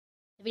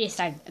The video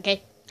started,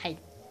 okay? Hi.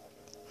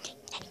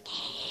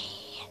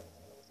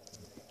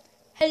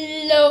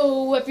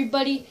 Hello,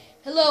 everybody.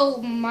 Hello,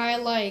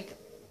 my,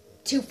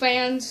 two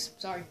fans.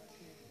 Sorry.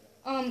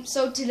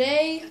 So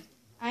today,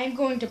 I'm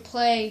going to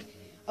play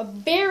a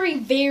very,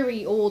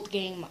 very old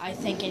game, I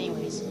think,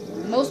 anyways.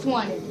 Most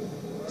Wanted.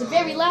 It's a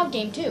very loud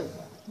game, too.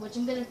 Which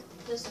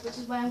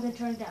is why I'm gonna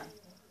turn it down.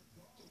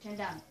 Turn it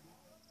down.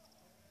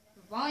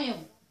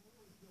 Volume.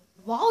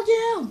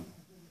 Volume!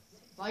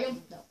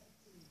 Volume? No.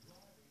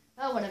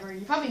 Oh, whatever.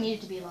 You probably need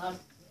it to be loud.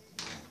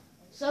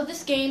 So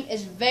this game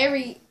is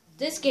very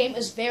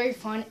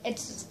fun.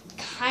 It's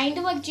kind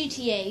of like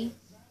GTA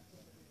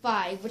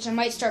 5, which I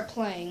might start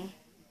playing.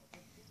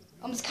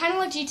 It's kind of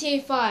like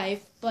GTA 5,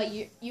 but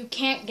you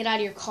can't get out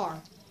of your car.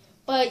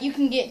 But you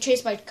can get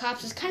chased by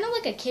cops. It's kind of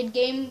like a kid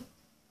game,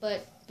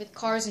 but with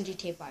cars in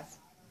GTA 5.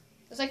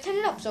 It's like 10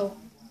 and up, so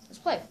let's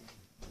play.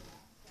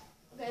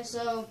 Okay,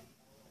 so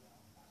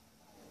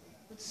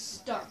let's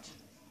start.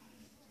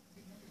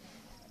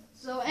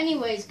 So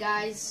anyways,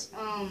 guys,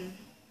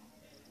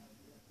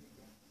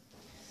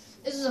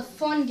 this is a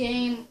fun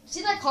game.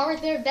 See that car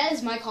right there? That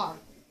is my car.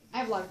 I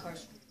have a lot of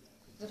cars.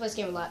 I play this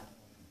game a lot.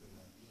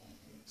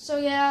 So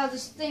yeah,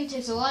 this thing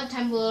takes a lot of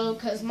time to load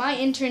because my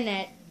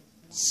internet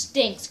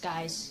stinks,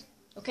 guys.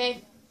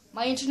 Okay?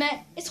 My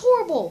internet is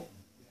horrible.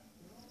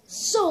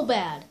 So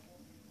bad.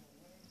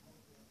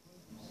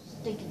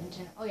 Stinking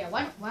internet. Oh yeah,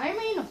 why am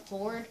I in a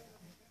Ford?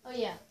 Oh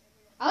yeah.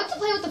 I like to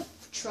play with the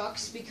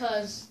trucks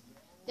because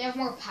they have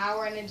more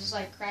power and they just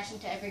crash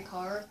into every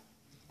car.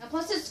 And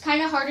plus it's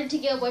kind of harder to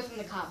get away from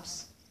the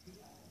cops.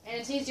 And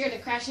it's easier to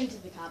crash into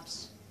the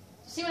cops.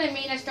 See what I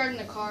mean? I started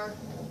in a car.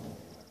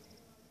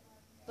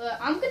 But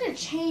I'm going to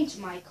change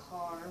my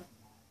car.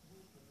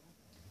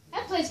 I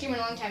haven't played this game in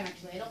a long time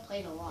actually. I don't play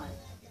it a lot.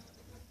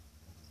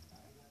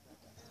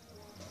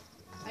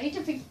 I need to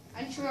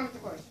remember the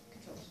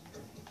controls.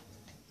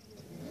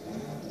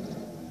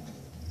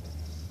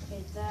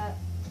 Okay, that.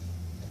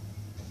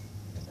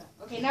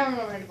 Okay, now I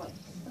remember how to play.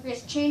 Okay,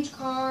 so change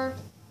car.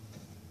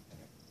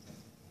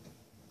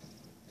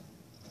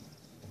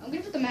 I'm going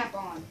to put the map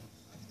on.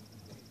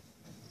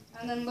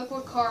 And then look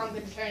what car I'm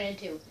going to turn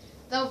it into.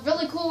 The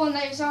really cool one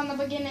that you saw in the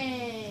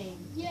beginning.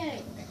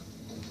 Yay. Okay.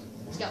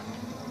 Let's go.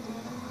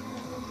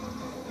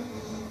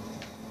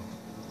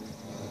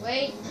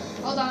 Wait.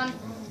 Hold on.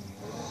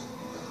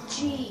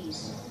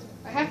 Jeez.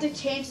 I have to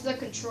change the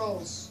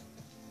controls.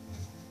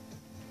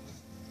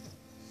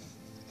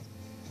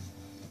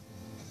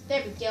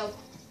 There we go.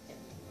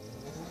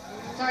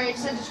 Sorry, I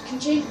just had to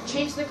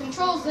change the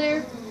controls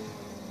there.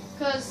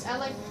 Because I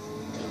like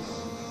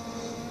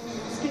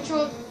this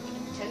control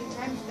 10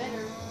 times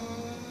better.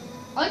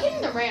 I like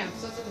hitting the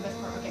ramps, those are the best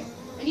part. Okay.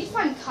 I need to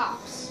find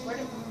cops. Where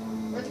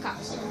are the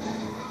cops?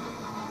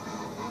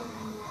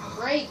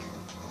 Break.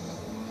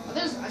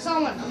 Oh, I saw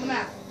one on the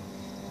map.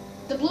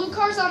 The blue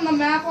cars on the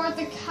map are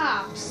the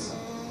cops.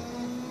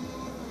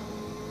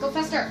 Go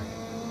faster.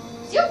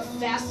 See how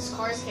fast this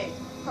car is? Okay.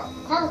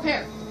 Car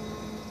repair.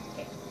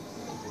 Okay.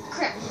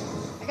 Crap.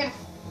 I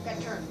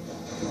gotta turn.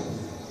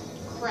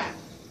 Crap.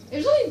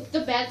 There's really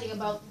the bad thing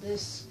about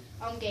this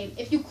game.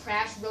 If you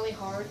crash really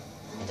hard,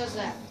 it does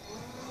that.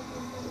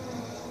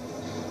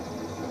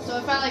 So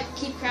if I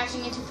keep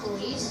crashing into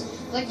police,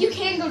 you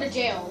can go to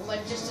jail, but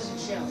it just doesn't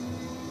show.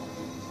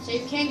 So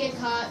you can get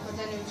caught, but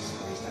then it would just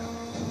restart.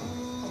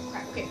 Oh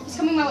crap! Okay, he's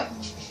coming my way.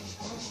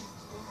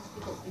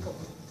 Be cool, be cool.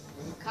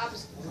 Cop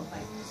is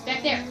fight. He's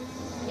back there.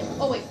 Yeah.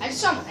 Oh wait, I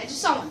just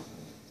saw one.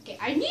 Okay,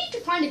 I need to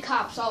find a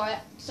cop so I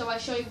can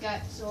show you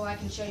guys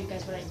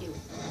what I do.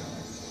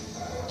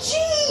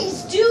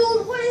 Jeez,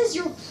 dude, what is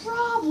your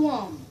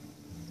problem?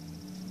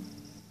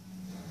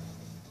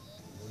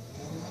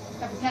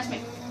 Copy, pass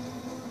me.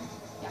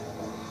 Yeah.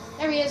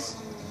 There he is.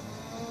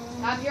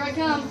 Cop, here I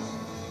come.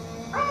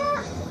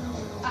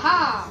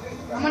 Aha!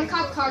 I'm on a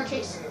cop car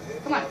chase.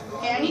 Come on.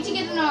 Okay, I need to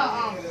get in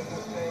a,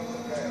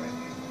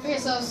 Okay,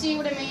 so see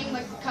what I mean?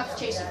 The cops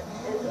chasing.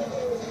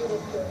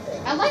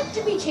 I like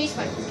to be chased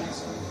by these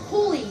guys.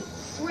 Holy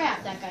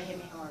crap, that guy hit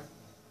me hard.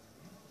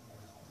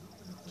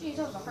 Jeez,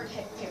 that was a hard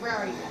hit. Okay, where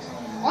are you guys?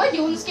 All I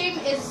do in this game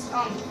is,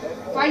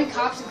 find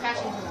cops and crash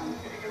into them.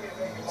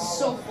 It's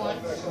so fun.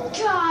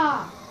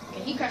 Gah!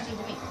 Okay, he crashed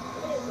into me.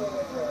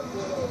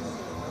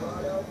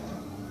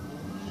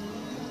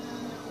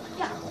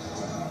 Yeah.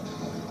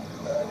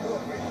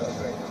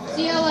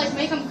 See how,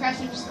 make him crash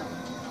into stuff.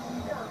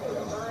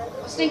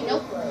 Oh, stink,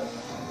 nope.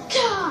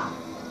 Gah!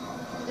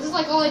 This is,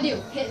 all I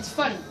do. It's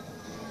funny.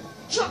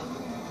 Jump!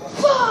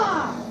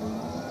 Bah!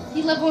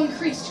 He level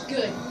increased.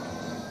 Good.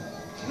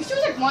 I wish there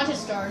was, wanted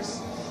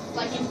stars.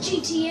 Like in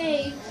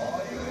GTA.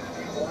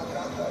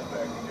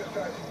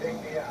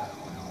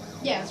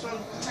 Yeah, that's what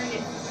I'm trying to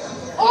do.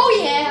 Oh,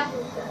 yeah!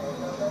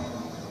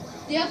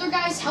 The other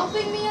guy's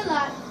helping me a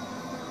lot.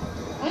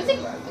 Only thing...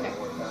 Okay.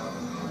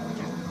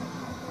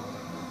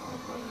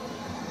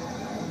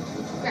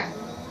 Crap.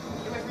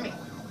 Get away from me.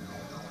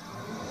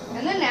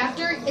 And then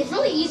after, it's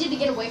really easy to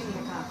get away from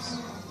the cops.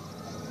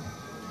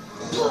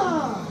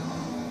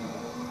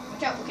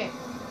 Watch out, okay.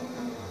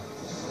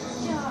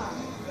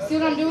 see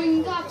what I'm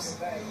doing, cops?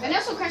 And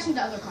also crash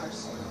into other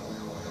cars.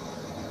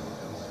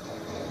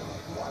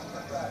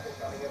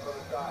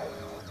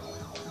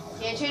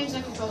 Yeah, I changed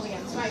the controls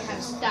again. That's why I kind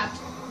of stopped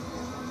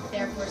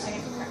there for a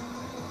second. Crap.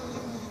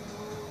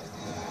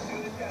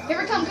 Here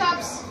we come,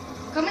 cops.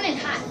 Coming in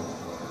hot.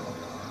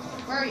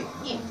 Where are you?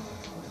 Yeah.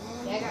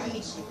 Yeah, I got to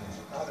meet you.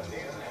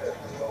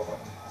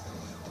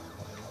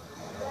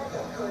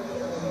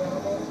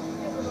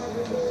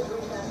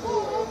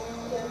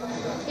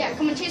 Yeah,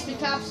 come and chase me,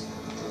 cops.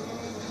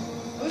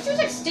 I wish there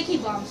was like sticky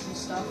bombs and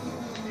stuff.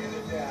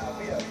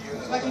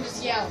 So I can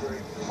just yell.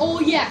 Oh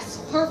yes,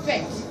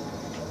 perfect.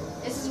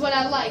 This is what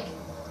I like.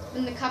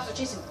 Then the cops are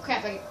chasing me.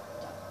 Crap, I get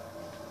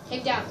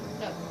take down.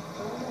 No.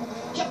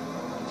 Jump.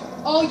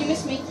 Oh, you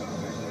missed me.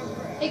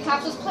 Hey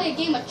cops, let's play a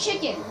game of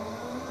chicken.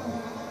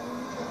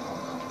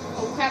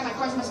 Oh crap, my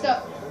car's messed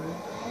up.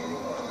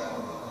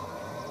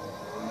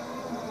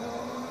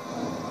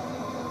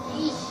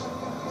 Eesh.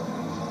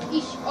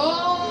 Eesh.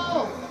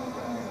 Oh!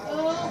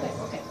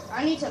 Oh, okay.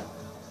 I need to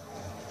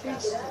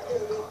fix the car.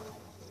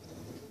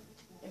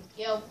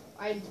 Yo,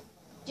 I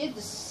did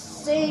the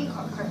same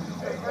car.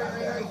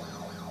 Hurry.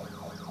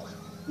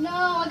 No,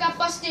 I got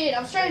busted. I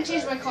was trying to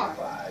change my car.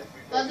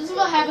 But this is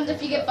what happens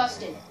if you get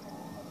busted.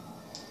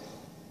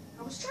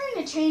 I was trying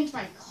to change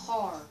my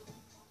car.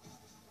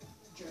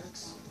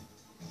 Jerks.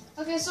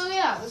 Okay, so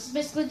yeah, this is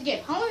basically the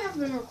game. How long have I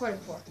been recording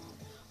for?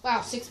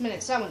 Wow, 6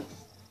 minutes. That went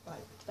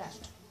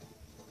fast.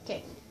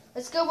 Okay,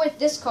 let's go with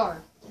this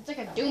car. It's like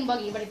a doom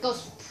buggy, but it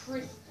goes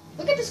pretty.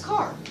 Look at this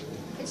car.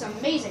 It's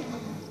amazing.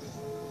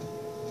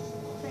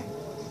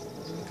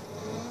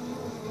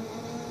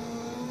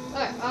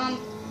 Okay, I'm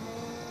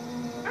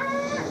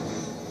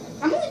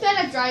really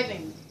bad at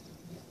driving.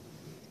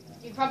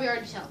 You can probably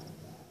already tell.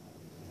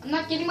 I'm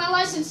not getting my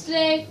license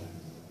today.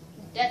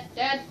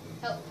 Dad,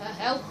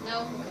 help,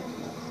 no. Okay.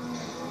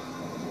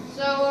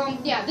 So,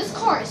 yeah, this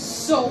car is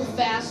so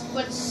fast,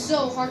 but it's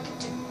so hard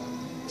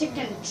to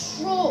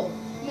control.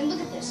 I mean,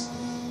 look at this.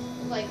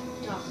 Like,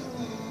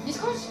 these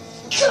cars,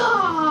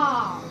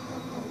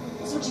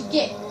 that's what you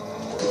get.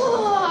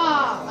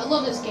 I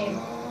love this game.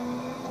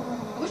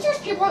 I wish there was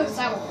people on the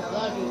sidewalk though.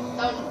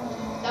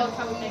 That would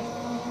probably make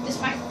this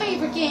my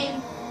favorite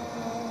game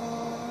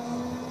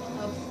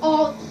of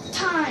all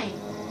time.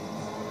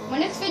 My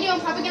next video,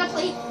 I'm probably gonna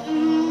play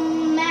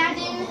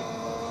Madden.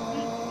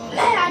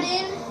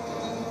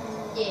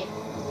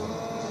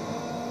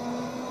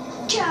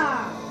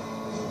 Yeah.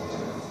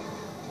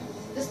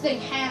 This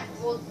thing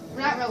well,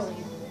 not really.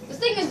 This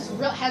thing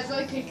has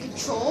really good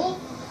control,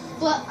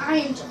 but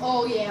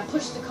oh yeah,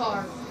 push the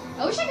car.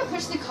 I wish I could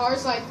push the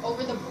cars like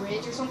over the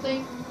bridge or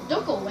something.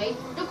 Don't go away.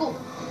 Don't go.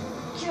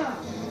 Yeah.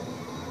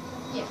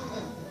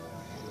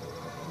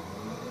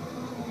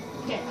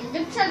 Okay, I'm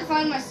gonna try to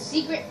find my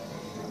secret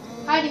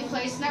hiding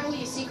place. Not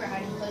really a secret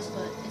hiding place,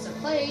 but it's a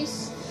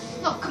place.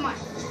 Oh, come on.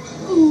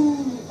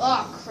 Ooh.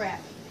 Oh,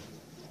 crap.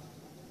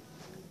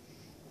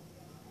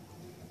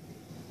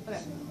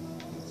 Okay.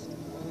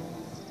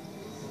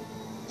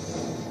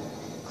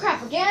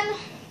 Crap again.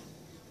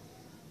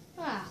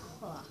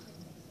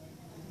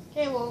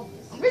 Okay, well,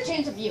 I'm gonna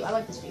change the view. I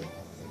like this view.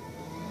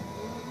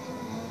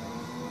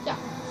 Yeah.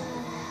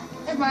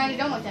 Never mind, I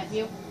don't like that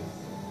view.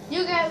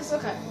 You guys,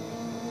 okay.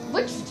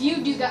 Which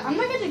view do you guys? I'm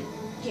not gonna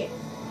get.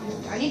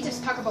 I need to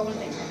talk about one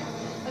thing right now.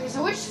 Okay,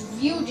 so which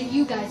view do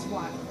you guys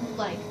want?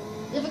 Like,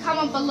 leave a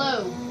comment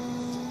below.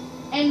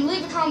 And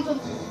leave a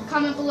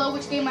comment below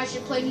which game I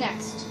should play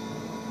next.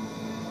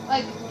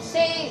 Like,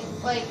 say,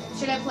 like,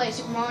 should I play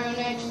Super Mario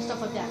next?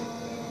 Stuff like that.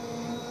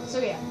 So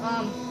yeah,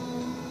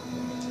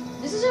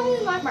 this is only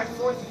like my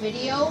 4th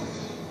video.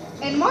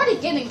 And I'm already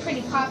getting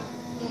pretty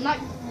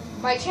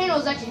my channel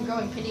is actually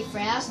growing pretty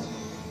fast.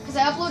 Because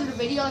I uploaded a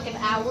video like an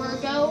hour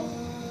ago.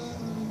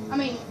 I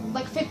mean,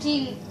 like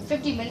 50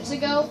 minutes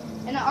ago,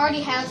 and it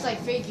already has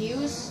like 3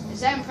 views.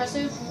 Is that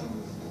impressive?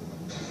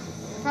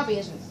 Probably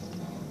isn't.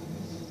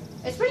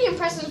 It's pretty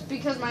impressive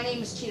because my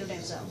name is Cheeto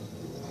Denso.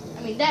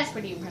 I mean, that's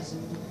pretty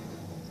impressive.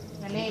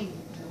 My name,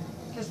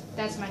 because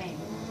that's my name.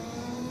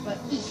 But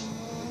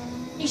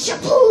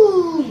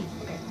Shaboom!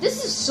 Okay,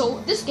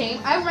 this game,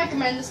 I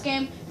recommend this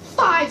game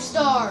 5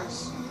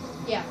 stars.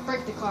 Yeah,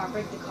 break the car.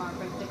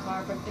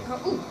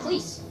 Ooh,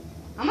 police.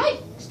 I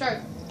might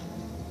start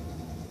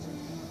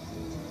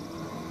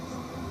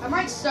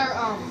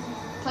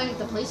playing with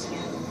the police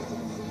again.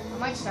 I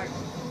might start.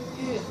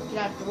 Get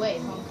out of the way,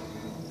 punk.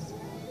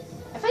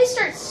 If I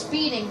start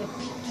speeding,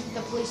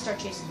 the police start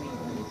chasing me.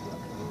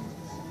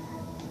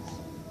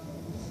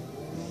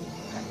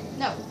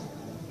 No.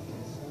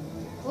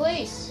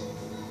 Police.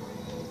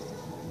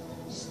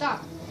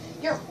 Stop.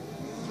 Your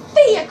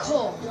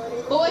vehicle,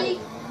 boy.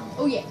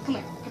 Oh yeah, come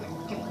here.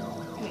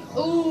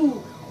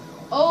 Ooh.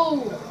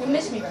 Oh, you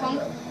missed me,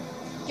 punk.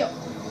 Yo,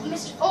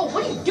 Mr. Oh,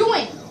 what are you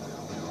doing?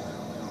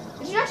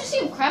 Did you not just see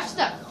him crash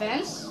that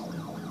fence?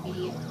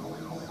 Idiot.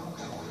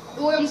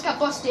 Oh, I almost got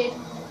busted.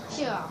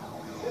 Yeah.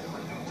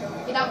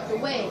 Get out of the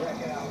way.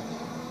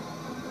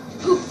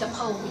 Poop the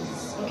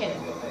police. I'm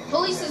kidding.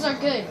 Polices are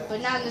good,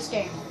 but not in this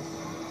game.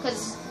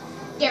 Because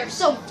they're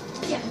so...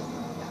 Yeah.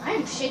 I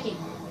I'm shaking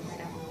right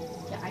now.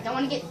 Yeah, I don't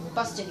want to get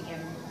busted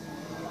again.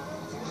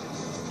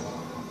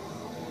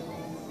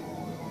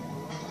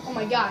 Oh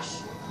my gosh.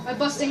 My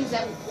busting's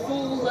at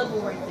full level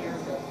right there.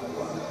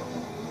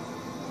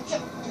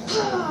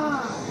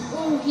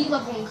 Oh, heat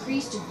level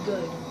increased to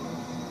good.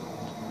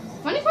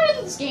 Funny part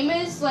of this game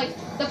is, like,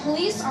 the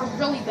police are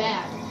really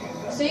bad.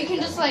 So you can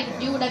just, like,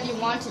 do whatever you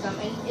want to them.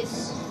 And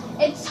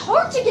it's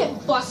hard to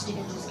get busted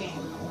in this game.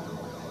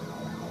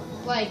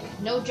 Like,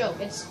 no joke.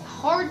 It's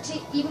hard to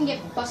even get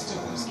busted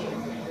in this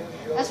game.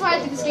 That's why I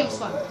think this game's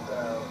fun.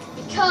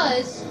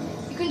 Because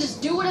you can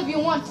just do whatever you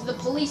want to the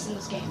police in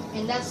this game.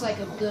 And that's, like,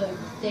 a good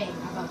thing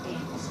about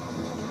games.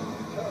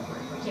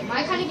 Okay,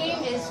 my kind of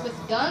game is with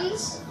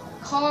guns,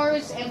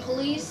 cars, and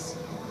police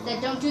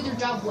that don't do their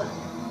job well.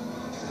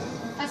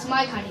 That's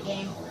my kind of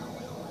game.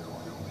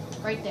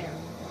 Right there.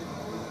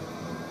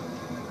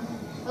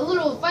 A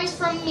little advice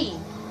from me.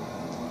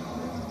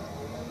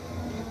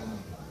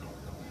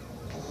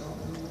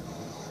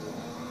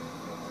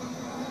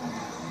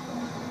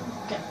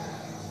 Okay.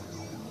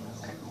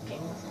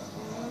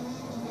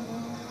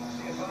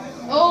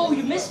 Oh,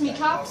 you missed me,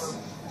 cops.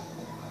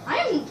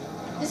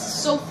 This is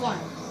so fun.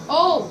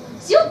 Oh,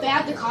 see how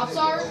bad the cops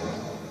are?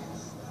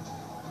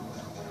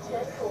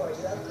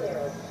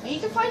 And you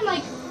can find,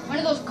 like, one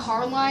of those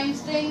car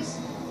lines things,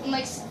 and,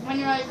 like, when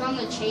you're, like, on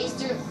the chase,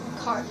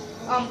 cop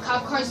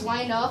cars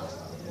line up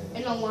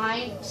in a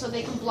line so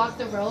they can block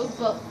the road,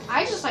 but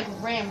I just, like,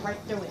 ran right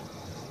through it.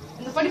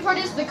 And the funny part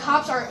is the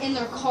cops are in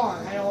their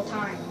car at all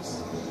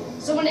times.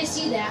 So when they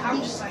see that,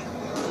 I'm just like,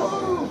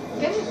 boom!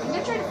 I'm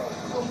gonna try to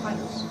go and find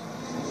those.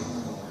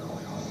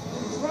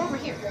 We're over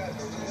here.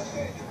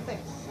 I think.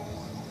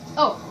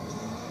 Oh.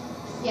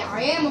 Yeah,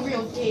 I am a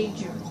real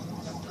danger.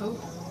 Poop.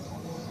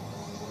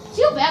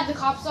 See how bad the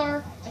cops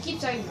are? I keep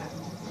saying that.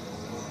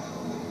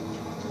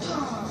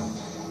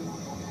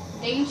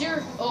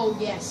 Danger? Oh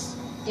yes.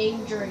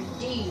 Danger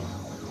indeed.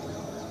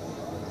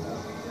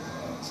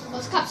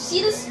 Those cops,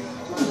 see this?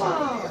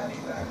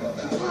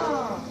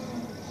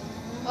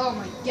 Oh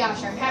my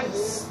gosh, I'm having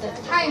the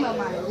time of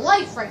my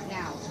life right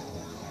now.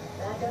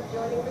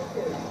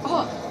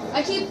 Oh,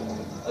 okay,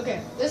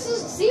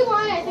 see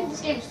why I think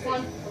this game is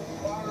fun?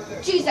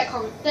 Jeez, that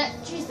cop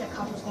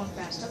was going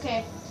fast,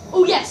 okay.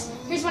 Oh yes,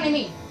 here's what I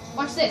mean.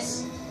 Watch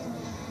this.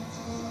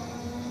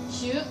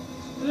 Shoot.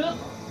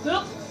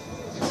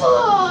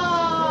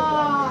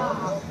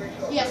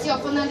 Yeah, see how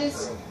fun that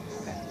is?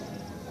 Okay.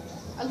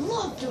 I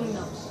love doing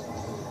those.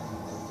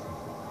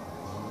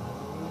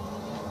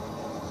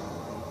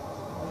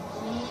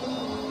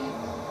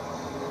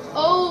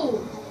 Oh,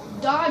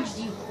 dodged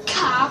you,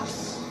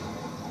 cops.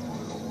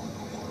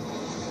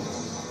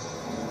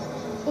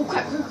 Oh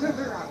crap,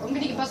 I'm gonna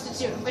get busted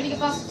soon. I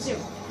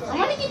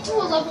want to get to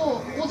a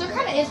level, well there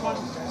kind of is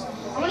wanted stars.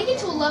 I want to get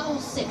to a level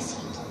 6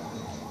 heat.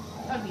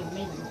 That would be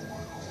amazing.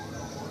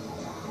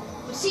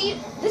 But see,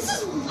 this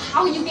is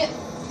how you get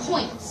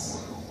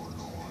points.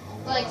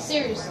 Like,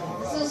 seriously,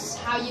 this is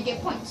how you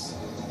get points.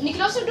 And you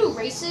can also do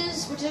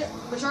races,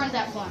 which aren't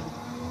that fun.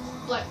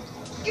 But,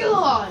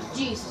 God,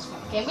 Jesus,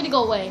 fun. Okay, I'm gonna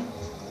go away.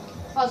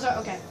 Oh, sorry,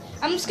 okay.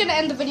 I'm just gonna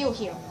end the video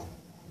here.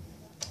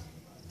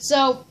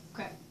 So,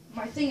 okay,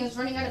 my thing is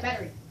running out of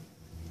battery.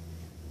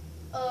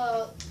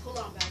 Hold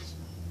on, guys.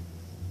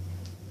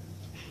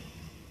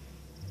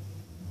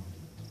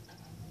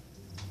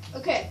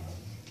 Okay,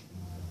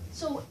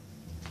 so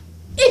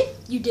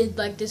if you did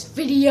like this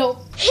video,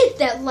 hit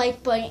that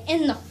like button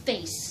in the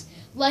face,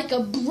 like a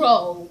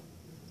bro.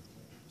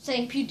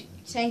 Saying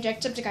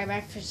Jacksepticeye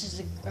breakfast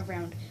is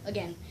around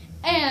again,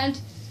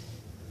 and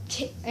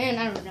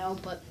I don't know,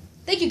 but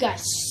thank you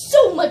guys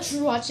so much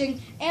for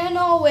watching, and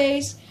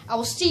always, I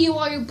will see you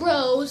all your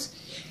bros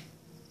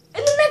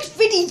in the next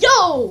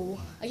video.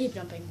 I keep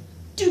jumping.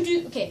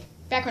 Okay,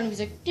 background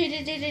music.